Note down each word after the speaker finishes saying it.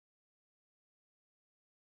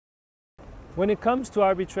When it comes to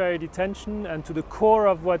arbitrary detention and to the core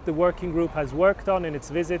of what the working group has worked on in its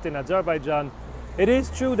visit in Azerbaijan, it is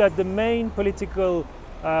true that the main political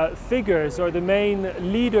figures or the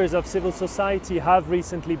main leaders of civil society have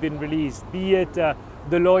recently been released, be it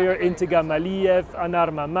the lawyer Intigam Aliyev, Anar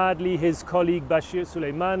Mamadli, his colleague Bashir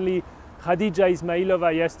Suleymanli, Khadija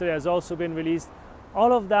Ismailova yesterday has also been released.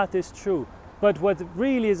 All of that is true. But what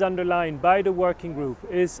really is underlined by the working group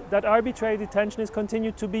is that arbitrary detention is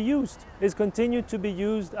continued to be used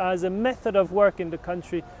as a method of work in the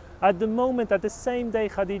country. At the moment, at the same day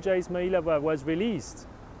Khadija Ismailova was released,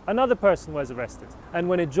 another person was arrested. And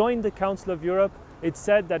when it joined the Council of Europe, it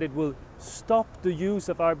said that it will stop the use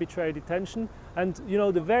of arbitrary detention. And you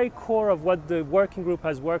know, the very core of what the working group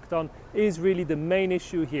has worked on is really the main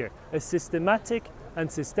issue here, a systematic and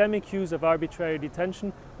systemic use of arbitrary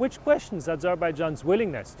detention, which questions Azerbaijan's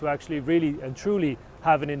willingness to actually really and truly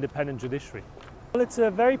have an independent judiciary. Well, it's a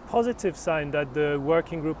very positive sign that the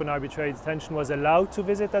working group on arbitrary detention was allowed to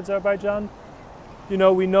visit Azerbaijan. You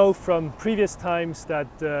know, we know from previous times that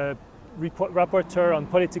the rapporteur on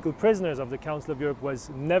political prisoners of the Council of Europe was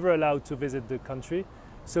never allowed to visit the country.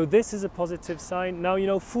 So this is a positive sign. Now, you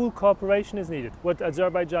know, full cooperation is needed. What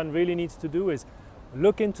Azerbaijan really needs to do is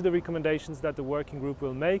look into the recommendations that the working group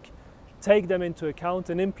will make, take them into account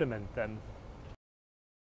and implement them.